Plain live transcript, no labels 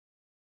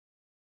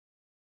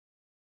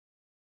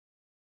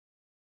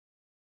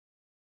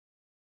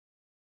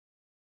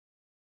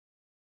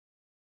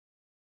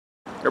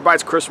Everybody,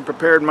 it's Chris from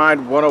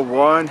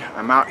Preparedmind101.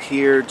 I'm out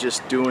here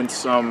just doing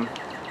some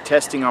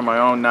testing on my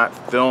own, not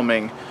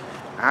filming.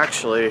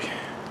 Actually,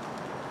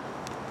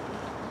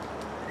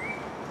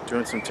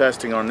 doing some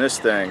testing on this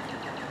thing.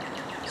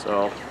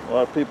 So a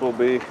lot of people will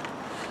be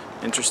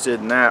interested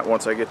in that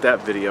once I get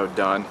that video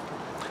done.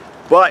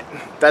 But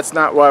that's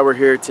not why we're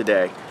here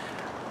today.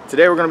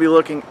 Today we're going to be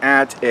looking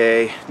at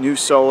a new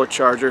solar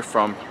charger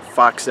from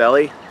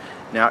Foxelli.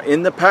 Now,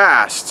 in the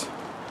past,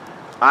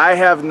 I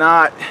have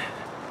not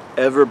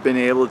ever been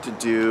able to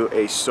do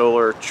a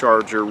solar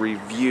charger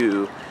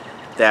review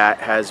that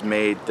has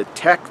made the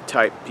tech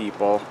type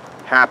people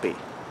happy.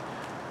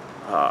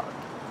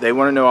 They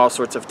want to know all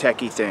sorts of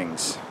techie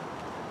things.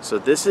 So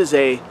this is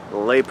a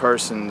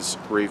layperson's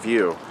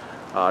review.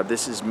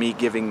 This is me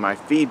giving my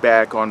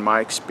feedback on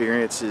my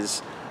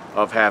experiences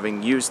of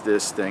having used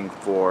this thing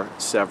for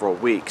several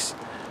weeks.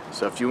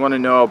 So if you want to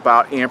know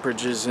about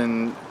amperages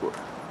and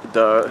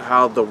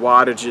how the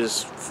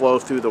wattages flow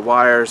through the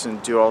wires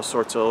and do all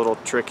sorts of little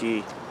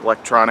tricky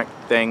electronic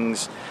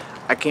things,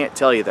 I can't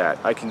tell you that.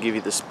 I can give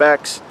you the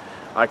specs.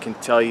 I can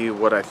tell you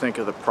what I think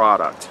of the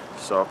product.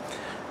 So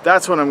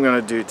that's what I'm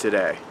going to do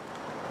today.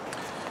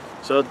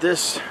 So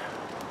this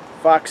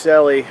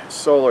Foxelli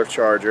solar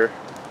charger,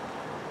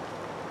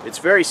 it's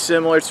very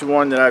similar to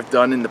one that I've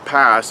done in the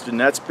past, and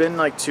that's been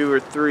like 2 or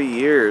 3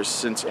 years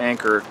since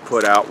Anker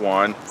put out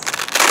one.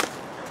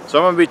 So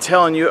I'm going to be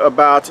telling you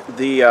about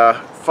the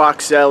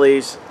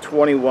Foxelli's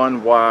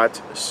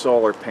 21-watt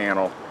solar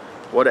panel,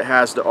 what it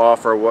has to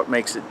offer, what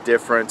makes it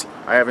different.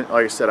 Like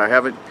I said, I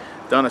haven't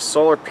done a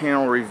solar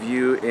panel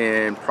review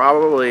in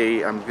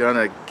probably, I'm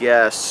gonna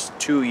guess,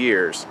 2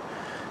 years.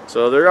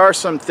 So there are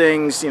some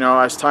things, you know,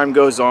 as time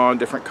goes on,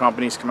 different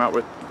companies come out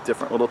with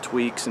different little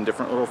tweaks and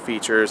different little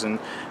features, and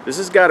this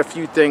has got a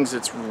few things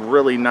that's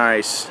really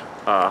nice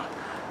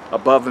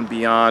above and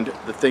beyond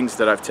the things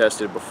that I've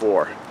tested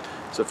before.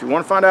 So if you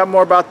want to find out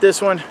more about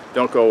this one,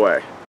 don't go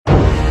away.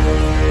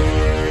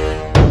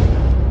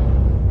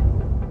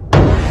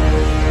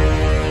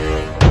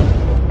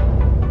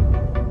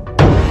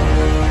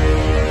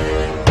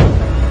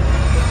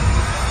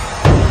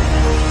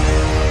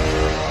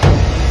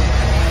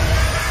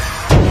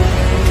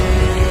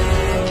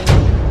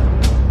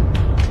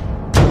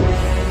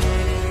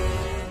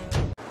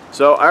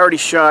 So I already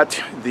shot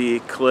the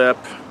clip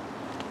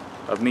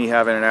of me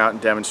having it out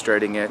and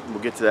demonstrating it. We'll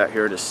get to that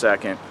here in a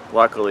second.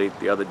 Luckily,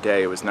 the other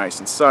day it was nice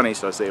and sunny,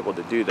 so I was able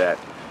to do that.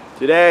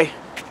 Today,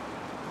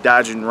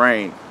 dodging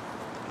rain.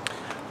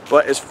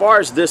 But as far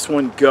as this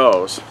one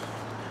goes,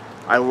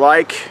 I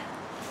like,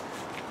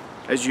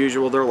 as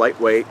usual, they're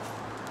lightweight.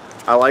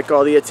 I like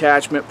all the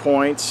attachment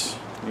points.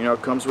 You know,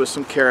 it comes with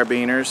some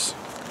carabiners.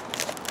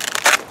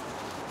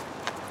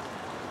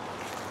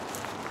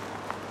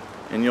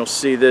 And you'll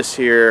see this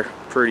here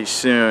pretty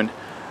soon.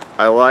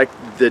 I like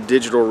the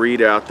digital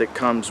readout that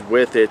comes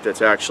with it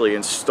that's actually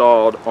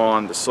installed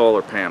on the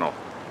solar panel.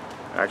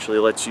 It actually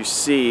lets you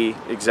see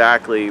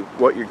exactly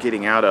what you're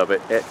getting out of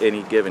it at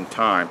any given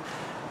time.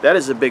 That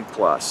is a big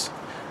plus.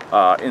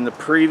 In the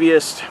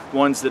previous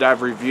ones that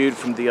I've reviewed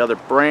from the other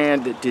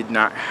brand, it did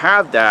not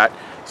have that,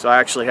 so I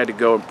actually had to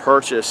go and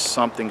purchase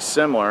something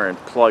similar and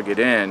plug it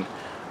in,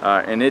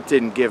 and it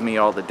didn't give me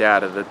all the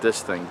data that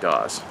this thing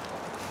does.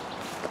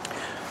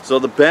 So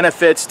the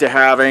benefits to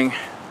having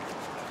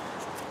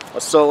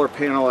a solar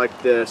panel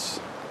like this,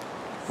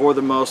 for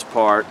the most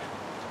part,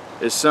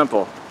 is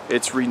simple.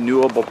 It's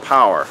renewable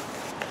power.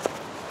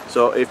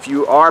 So if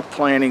you are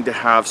planning to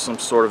have some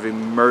sort of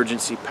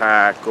emergency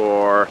pack,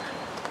 or,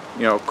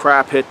 you know,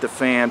 crap hit the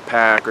fan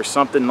pack or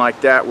something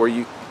like that, where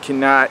you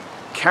cannot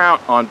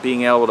count on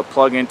being able to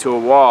plug into a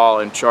wall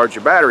and charge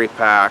your battery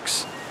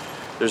packs,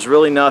 there's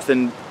really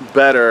nothing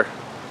better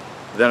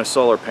than a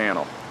solar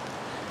panel.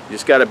 You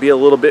just got to be a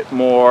little bit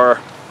more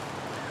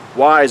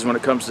wise when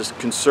it comes to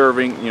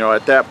conserving. You know,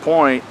 at that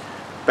point,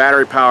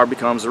 battery power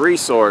becomes a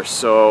resource,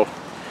 so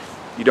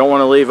you don't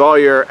want to leave all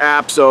your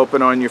apps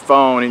open on your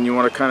phone, and you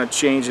want to kind of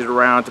change it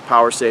around to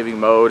power saving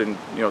mode and,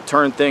 you know,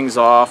 turn things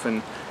off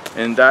and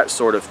that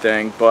sort of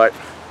thing. But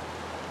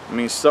I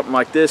mean, something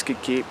like this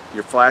could keep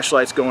your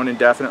flashlights going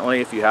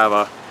indefinitely if you have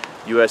a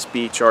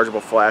USB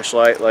chargeable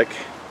flashlight like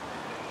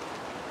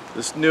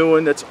this new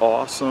one that's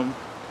awesome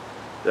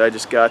that I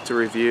just got to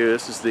review.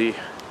 This is the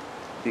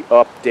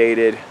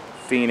updated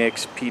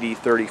Phoenix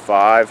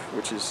PD35,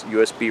 which is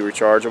USB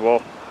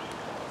rechargeable.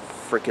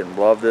 Freaking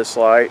love this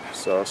light,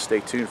 so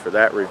stay tuned for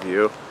that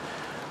review.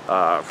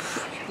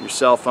 Your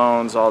cell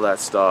phones, all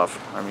that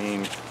stuff. I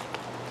mean,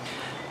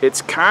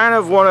 it's kind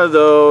of one of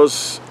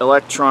those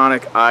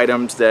electronic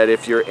items that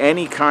if you're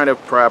any kind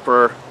of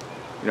prepper,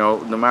 you know,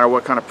 no matter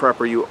what kind of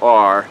prepper you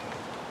are,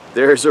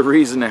 there's a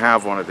reason to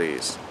have one of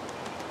these.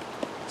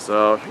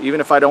 So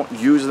even if I don't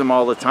use them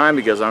all the time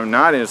because I'm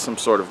not in some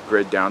sort of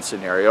grid down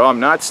scenario,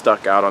 I'm not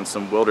stuck out on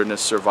some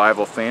wilderness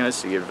survival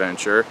fantasy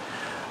adventure,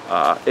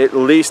 at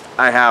least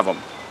I have them.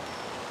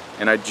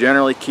 And I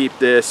generally keep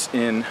this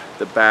in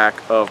the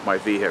back of my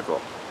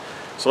vehicle.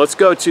 So let's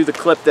go to the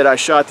clip that I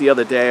shot the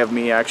other day of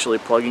me actually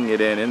plugging it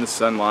in the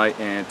sunlight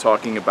and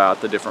talking about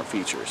the different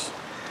features.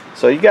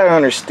 So you got to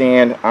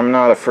understand, I'm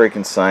not a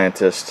freaking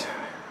scientist.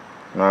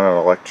 I'm not an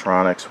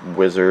electronics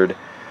wizard.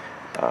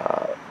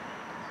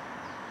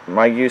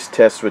 My use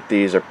tests with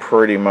these are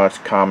pretty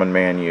much common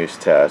man use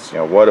tests. You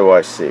know, what do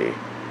I see?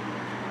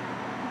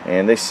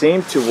 And they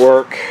seem to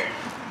work.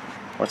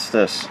 What's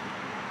this?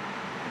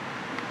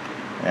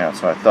 Yeah,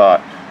 that's what I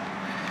thought.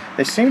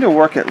 They seem to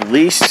work at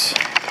least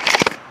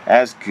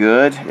as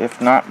good, if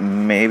not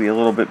maybe a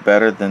little bit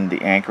better than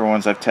the Anchor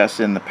ones I've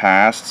tested in the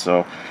past.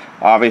 So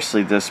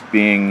obviously this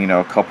being, you know,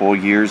 a couple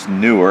years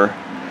newer,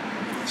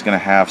 it's going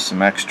to have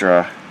some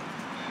extra,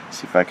 let's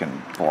see if I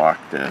can block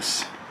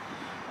this.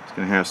 It's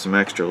going to have some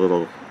extra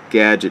little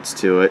gadgets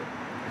to it.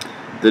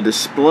 The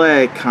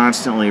display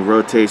constantly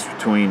rotates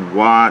between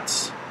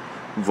watts,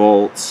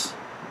 volts,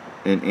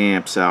 and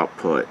amps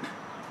output.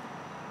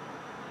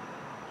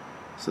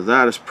 So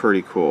that is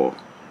pretty cool.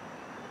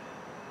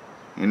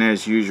 And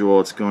as usual,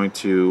 it's going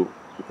to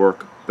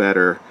work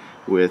better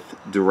with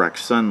direct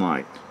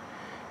sunlight.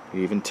 It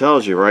even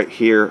tells you right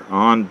here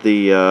on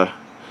the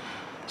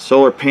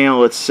solar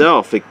panel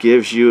itself, it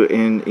gives you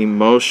an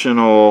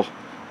emotional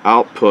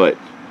output.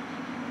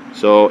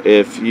 So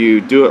if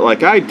you do it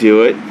like I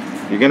do it,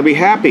 you're going to be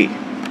happy.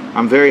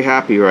 I'm very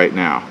happy right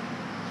now.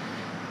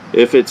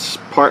 If it's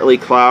partly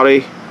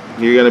cloudy,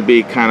 you're going to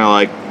be kind of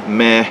like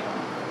meh.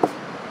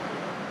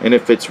 And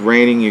if it's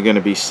raining, you're going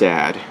to be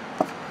sad.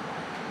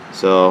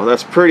 So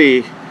that's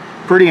pretty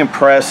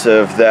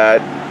impressive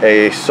that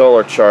a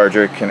solar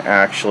charger can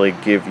actually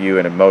give you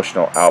an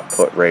emotional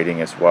output rating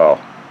as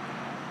well.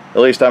 At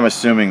least I'm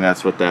assuming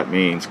that's what that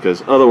means,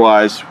 because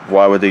otherwise,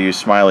 why would they use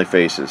smiley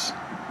faces?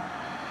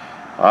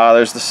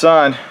 There's the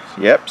sun.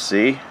 Yep,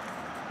 see?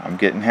 I'm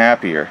getting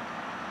happier.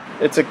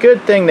 It's a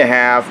good thing to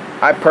have.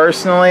 I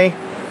personally,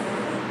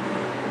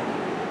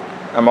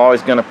 I'm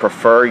always going to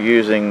prefer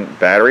using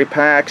battery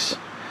packs.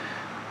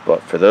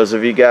 But for those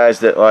of you guys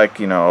that like,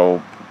 you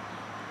know,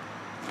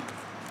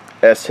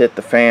 hit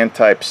the fan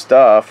type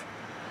stuff,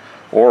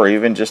 or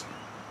even just,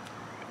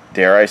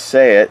 dare I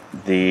say it,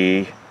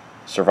 the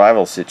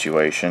survival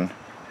situation,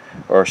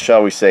 or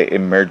shall we say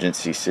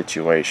emergency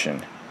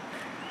situation.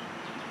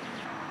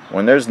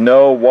 When there's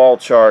no wall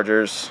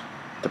chargers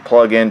to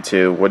plug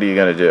into, what are you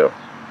going to do?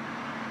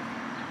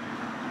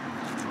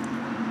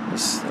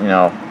 This, you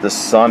know, the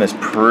sun is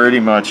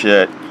pretty much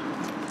it.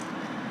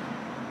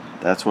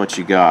 That's what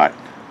you got.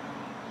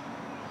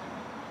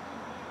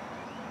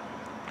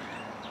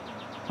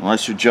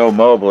 Unless you're Joe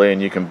Mobley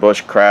and you can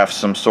bushcraft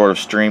some sort of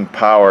stream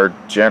powered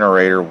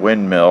generator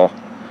windmill,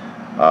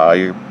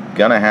 you're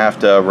gonna have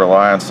to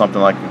rely on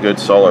something like a good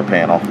solar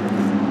panel.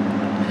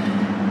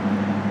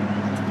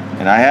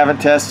 And I haven't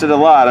tested a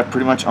lot. I've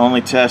pretty much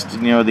only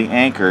tested, you know, the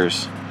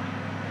Anchors.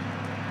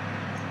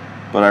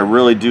 But I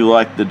really do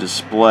like the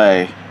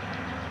display,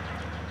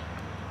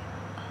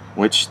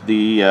 which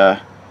the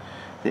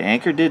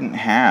Anchor didn't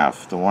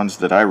have. The ones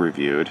that I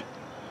reviewed,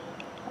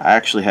 I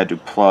actually had to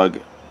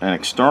plug an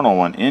external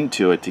one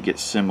into it to get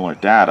similar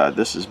data.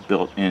 This is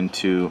built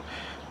into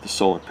the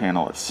solar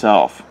panel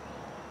itself.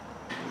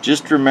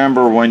 Just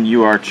remember, when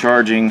you are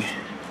charging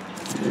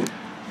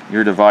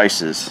your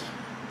devices,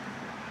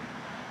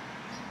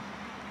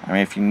 I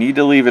mean, if you need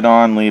to leave it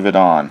on, leave it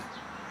on.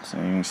 So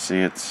you can see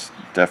it's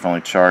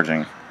definitely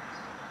charging.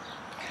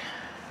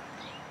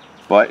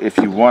 But if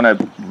you want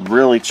to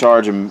really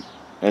charge them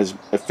as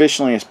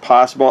efficiently as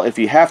possible, if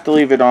you have to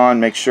leave it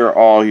on, make sure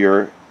all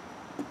your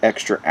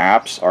extra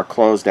apps are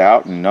closed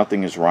out and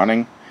nothing is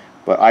running.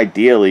 But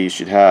ideally, you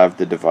should have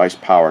the device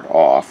powered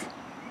off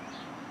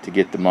to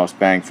get the most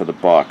bang for the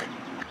buck.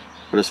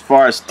 But as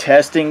far as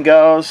testing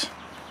goes,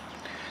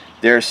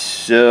 there's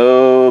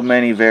so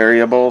many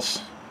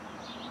variables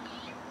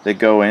that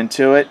go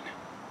into it.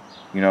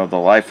 You know, the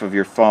life of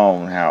your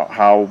phone,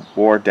 how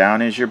wore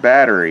down is your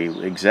battery,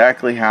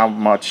 exactly how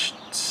much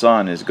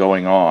sun is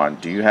going on,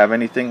 do you have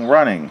anything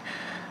running?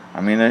 I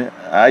mean,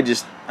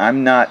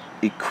 I'm not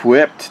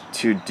equipped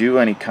to do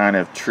any kind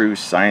of true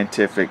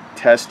scientific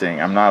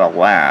testing. I'm not a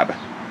lab.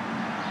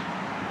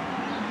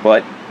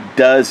 But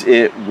does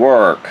it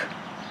work?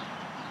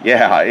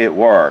 Yeah, it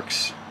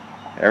works.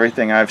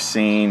 Everything I've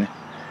seen,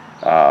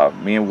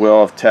 me and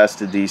Will have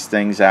tested these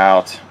things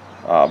out,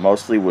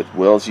 mostly with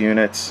Will's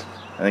units.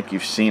 I think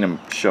you've seen them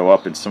show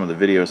up in some of the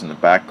videos in the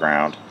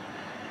background.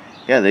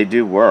 Yeah, they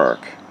do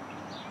work.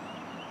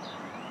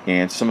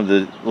 And some of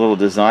the little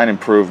design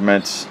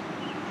improvements,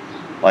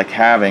 like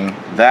having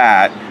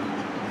that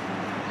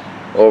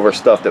over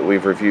stuff that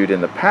we've reviewed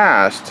in the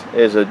past,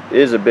 is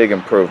a big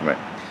improvement.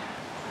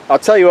 I'll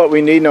tell you what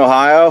we need in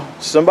Ohio.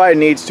 Somebody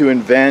needs to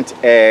invent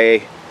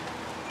a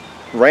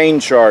rain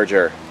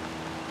charger.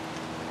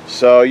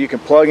 So you can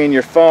plug in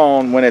your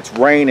phone when it's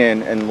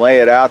raining and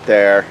lay it out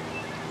there,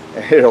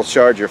 and it'll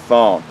charge your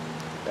phone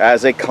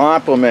as a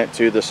complement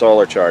to the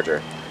solar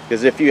charger.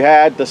 Because if you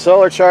had the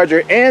solar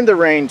charger and the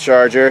rain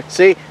charger,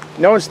 see,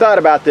 no one's thought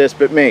about this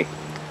but me.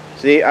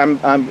 See, I'm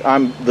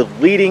the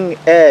leading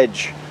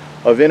edge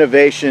of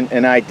innovation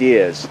and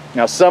ideas.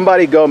 Now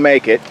somebody go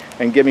make it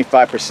and give me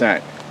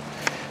 5%.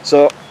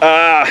 So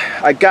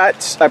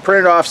I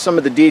printed off some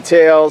of the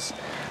details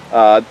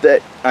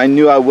that I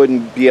knew I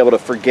wouldn't be able to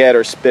forget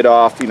or spit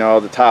off, you know,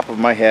 the top of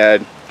my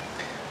head.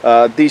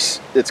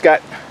 It's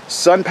got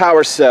sun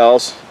power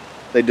cells.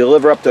 They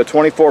deliver up to a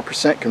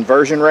 24%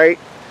 conversion rate.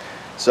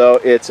 So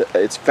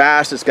it's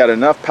fast. It's got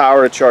enough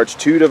power to charge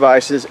 2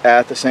 devices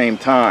at the same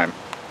time.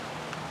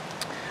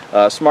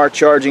 Smart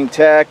charging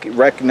tech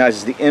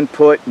recognizes the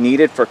input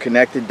needed for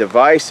connected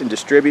device and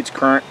distributes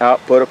current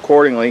output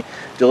accordingly,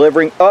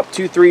 delivering up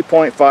to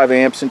 3.5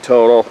 amps in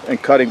total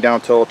and cutting down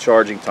total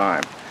charging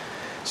time.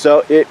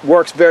 So it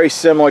works very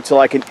similar to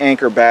like an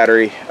Anker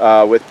battery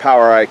with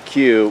Power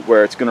IQ,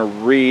 where it's going to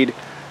read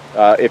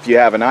if you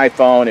have an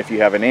iPhone, if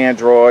you have an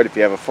Android, if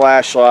you have a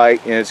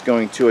flashlight, and it's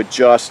going to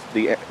adjust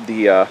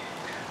the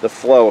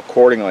flow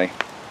accordingly.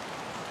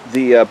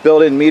 The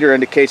built-in meter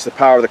indicates the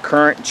power of the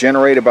current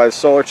generated by the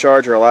solar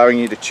charger, allowing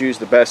you to choose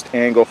the best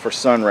angle for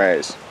sun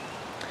rays.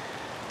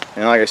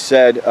 And like I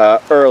said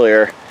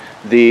earlier,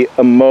 the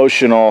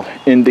emotional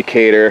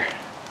indicator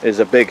is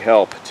a big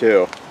help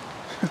too.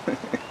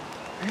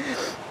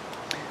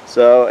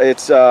 So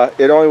it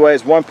only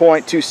weighs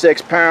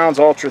 1.26 pounds,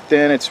 ultra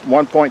thin. It's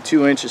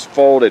 1.2 inches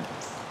folded.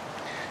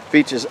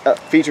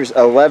 Features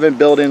 11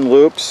 built-in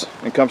loops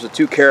and comes with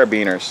 2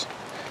 carabiners.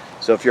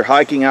 So if you're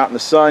hiking out in the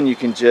sun, you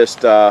can just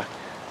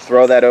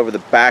throw that over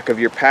the back of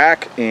your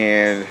pack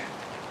and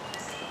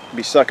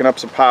be sucking up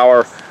some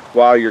power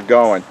while you're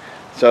going.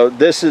 So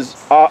this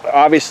is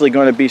obviously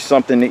going to be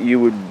something that you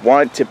would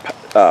want to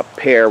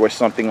pair with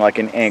something like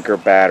an Anker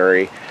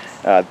battery.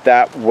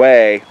 That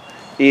way,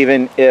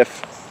 even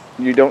if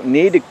you don't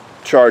need to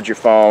charge your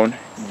phone,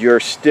 you're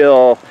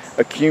still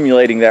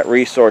accumulating that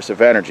resource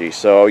of energy.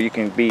 So you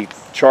can be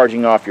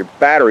charging off your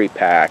battery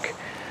pack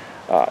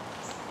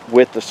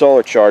with the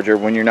solar charger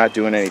when you're not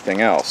doing anything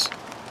else.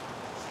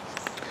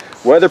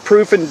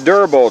 Weatherproof and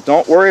durable.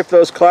 Don't worry if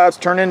those clouds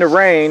turn into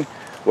rain.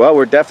 Well,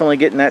 we're definitely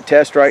getting that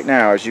test right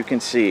now, as you can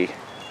see.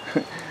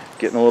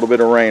 Getting a little bit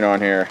of rain on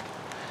here.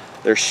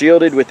 They're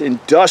shielded with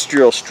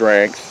industrial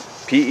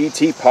strength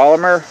PET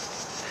polymer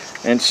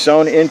and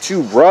sewn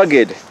into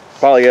rugged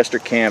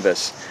polyester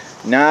canvas.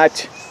 Not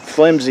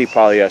flimsy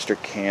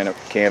polyester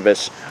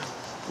canvas.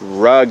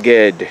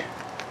 Rugged.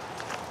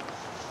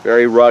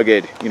 Very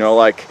rugged. You know,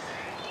 like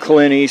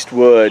Clint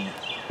Eastwood,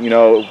 you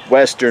know,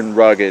 Western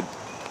rugged.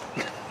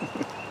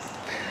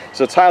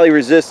 So it's highly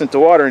resistant to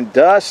water and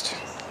dust.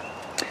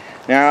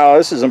 Now,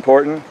 this is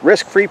important.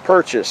 Risk-free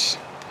purchase.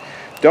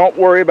 Don't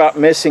worry about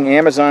missing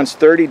Amazon's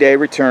 30-day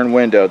return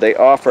window. They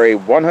offer a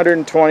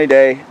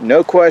 120-day,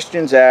 no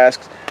questions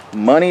asked,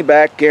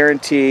 money-back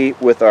guarantee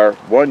with our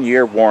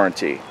 1-year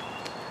warranty.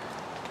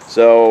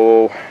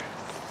 So,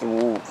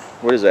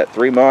 what is that,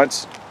 3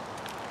 months?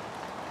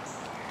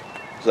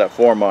 Is that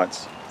 4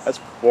 months? That's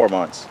 4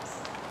 months.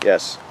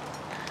 Yes.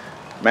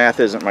 Math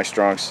isn't my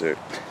strong suit.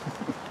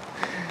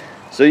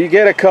 So you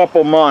get a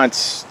couple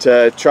months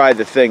to try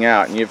the thing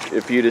out, and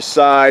if you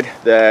decide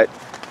that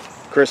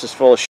Chris is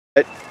full of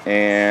shit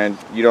and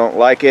you don't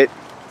like it,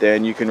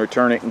 then you can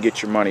return it and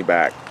get your money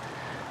back.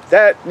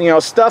 That, you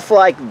know, stuff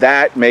like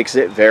that makes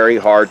it very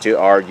hard to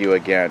argue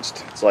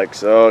against. It's like,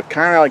 so it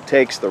kind of like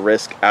takes the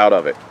risk out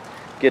of it.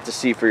 Get to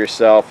see for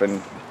yourself,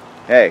 and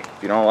hey, if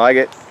you don't like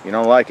it, you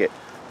don't like it.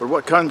 But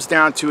what comes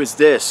down to is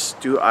this: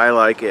 do I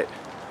like it?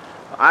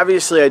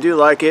 Obviously I do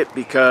like it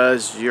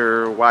because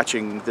you're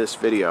watching this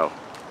video.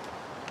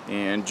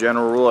 And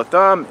general rule of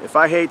thumb, if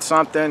I hate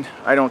something,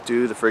 I don't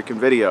do the freaking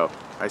video.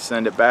 I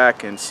send it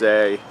back and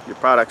say, your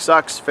product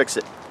sucks, fix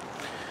it.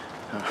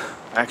 I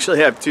actually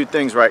have 2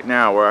 things right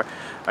now where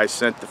I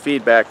sent the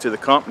feedback to the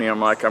company.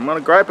 I'm like, I'm going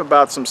to gripe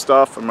about some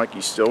stuff. I'm like,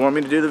 you still want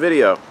me to do the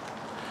video?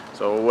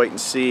 So we'll wait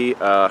and see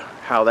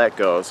how that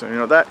goes. And you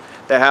know, that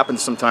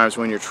happens sometimes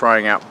when you're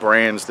trying out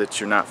brands that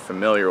you're not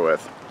familiar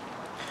with.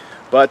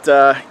 But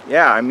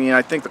yeah, I mean,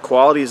 I think the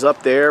quality is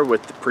up there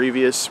with the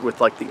previous,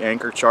 with like the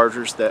Anker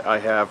chargers that I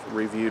have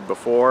reviewed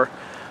before.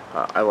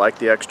 I like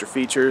the extra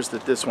features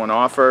that this one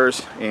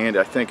offers, and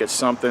I think it's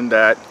something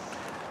that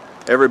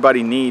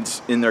everybody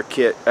needs in their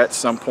kit at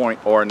some point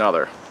or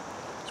another.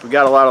 So we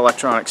got a lot of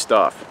electronic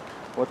stuff.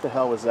 What the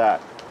hell was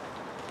that?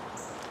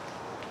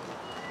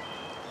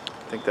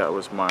 I think that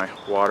was my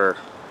water.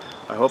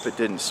 I hope it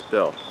didn't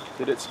spill.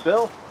 Did it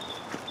spill?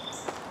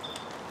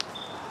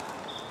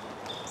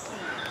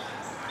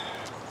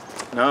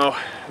 No,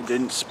 it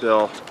didn't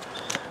spill.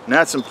 And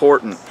that's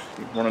important.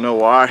 You want to know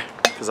why?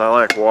 Because I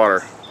like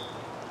water.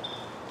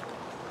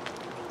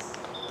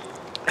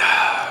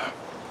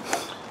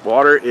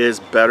 Water is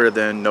better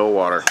than no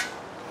water.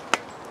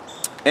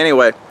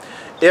 Anyway,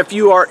 if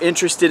you are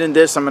interested in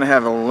this, I'm going to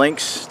have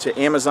links to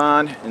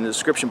Amazon in the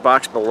description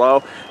box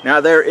below. Now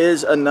there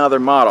is another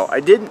model. I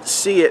didn't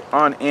see it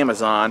on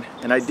Amazon,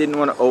 and I didn't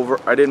want to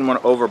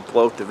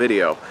overbloat the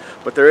video.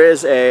 But there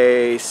is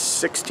a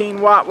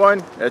 16-watt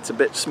one that's a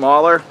bit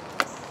smaller.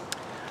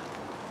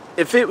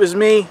 If it was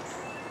me,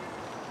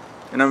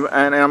 and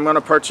I'm going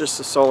to purchase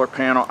the solar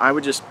panel, I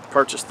would just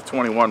purchase the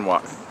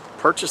 21-watt.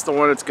 Purchase the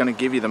one that's going to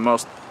give you the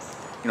most,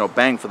 you know,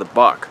 bang for the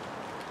buck.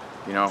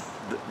 You know,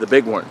 the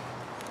big one.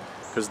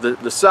 Because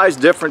the size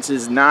difference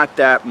is not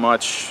that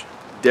much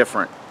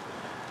different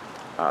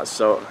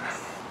So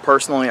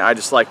personally, I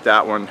just like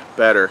that one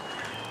better.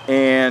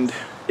 And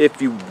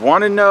if you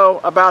want to know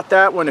about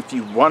that one, if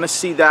you want to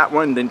see that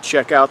one, then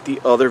check out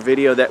the other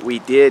video that we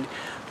did,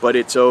 but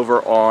it's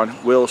over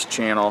on Will's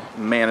channel,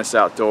 Manus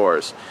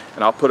Outdoors.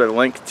 And I'll put a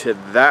link to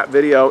that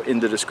video in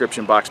the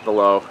description box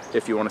below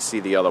if you want to see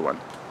the other one.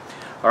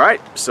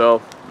 Alright,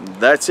 so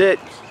that's it.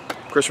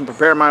 Chris from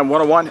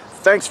Preparedmind101.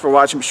 Thanks for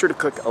watching. Be sure to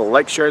click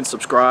like, share, and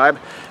subscribe.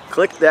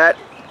 Click that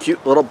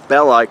cute little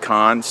bell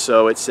icon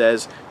so it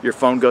says your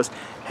phone goes,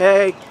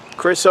 hey,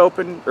 Chris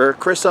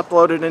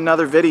uploaded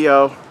another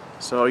video,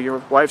 so your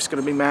wife's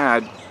gonna be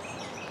mad.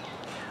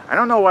 I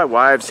don't know why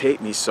wives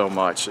hate me so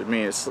much. I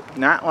mean, it's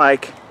not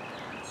like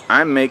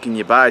I'm making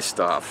you buy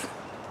stuff.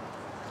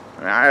 I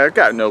mean, I've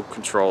got no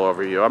control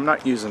over you. I'm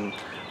not using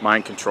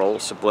mind control,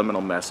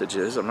 subliminal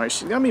messages. I'm like,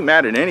 she's gonna be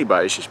mad at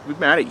anybody. She's be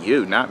mad at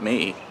you, not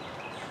me.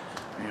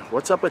 I mean,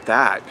 what's up with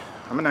that?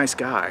 I'm a nice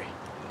guy.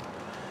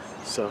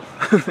 So,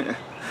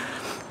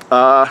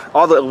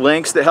 all the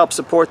links that help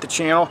support the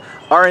channel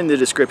are in the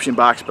description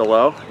box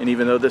below. And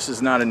even though this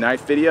is not a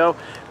knife video,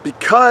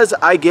 because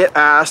I get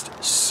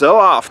asked so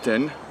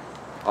often,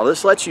 I'll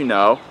just let you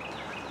know,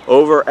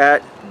 over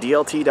at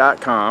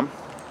DLT.com,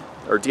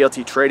 or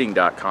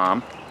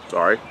DLTtrading.com,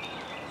 sorry,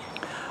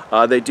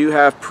 they do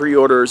have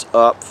pre-orders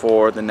up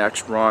for the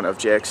next run of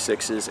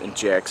JX6s and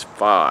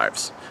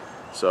JX5s.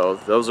 So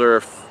those are,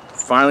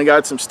 finally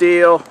got some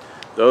steel,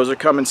 those are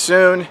coming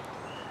soon,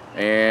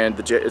 and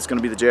it's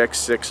going to be the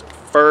JX6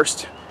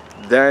 first,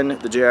 then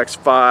the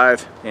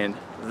JX5, and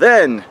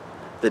then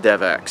the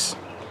DevX.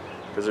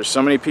 Because there's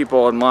so many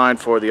people in line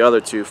for the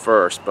other two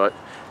first, but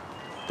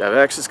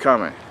DevX is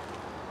coming.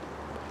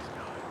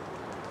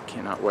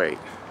 Cannot wait.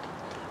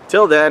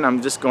 Till then,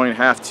 I'm just going to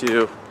have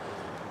to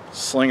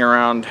sling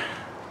around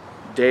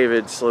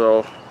David's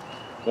little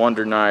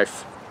Wonder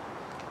knife.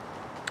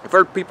 I've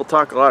heard people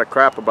talk a lot of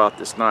crap about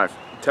this knife.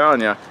 I'm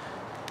telling you, it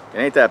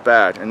ain't that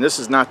bad. And this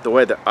is not the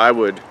way that I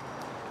would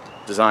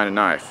design a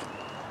knife.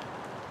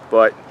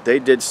 But they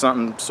did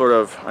something sort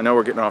of, I know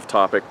we're getting off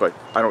topic, but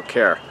I don't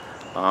care.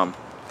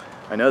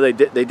 I know they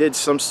did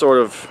some sort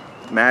of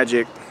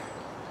magic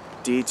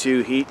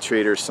D2 heat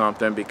treat or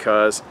something,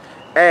 because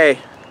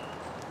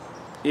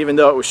even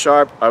though it was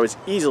sharp, I was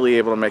easily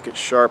able to make it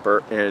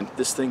sharper, and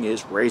this thing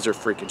is razor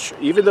freaking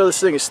sharp. Even though this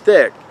thing is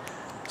thick,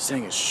 this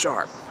thing is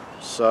sharp.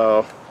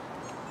 So,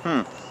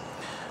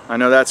 I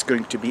know that's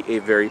going to be a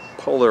very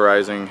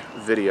polarizing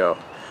video.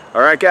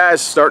 Alright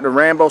guys, starting to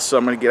ramble, so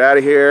I'm going to get out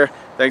of here.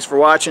 Thanks for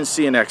watching.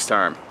 See you next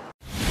time.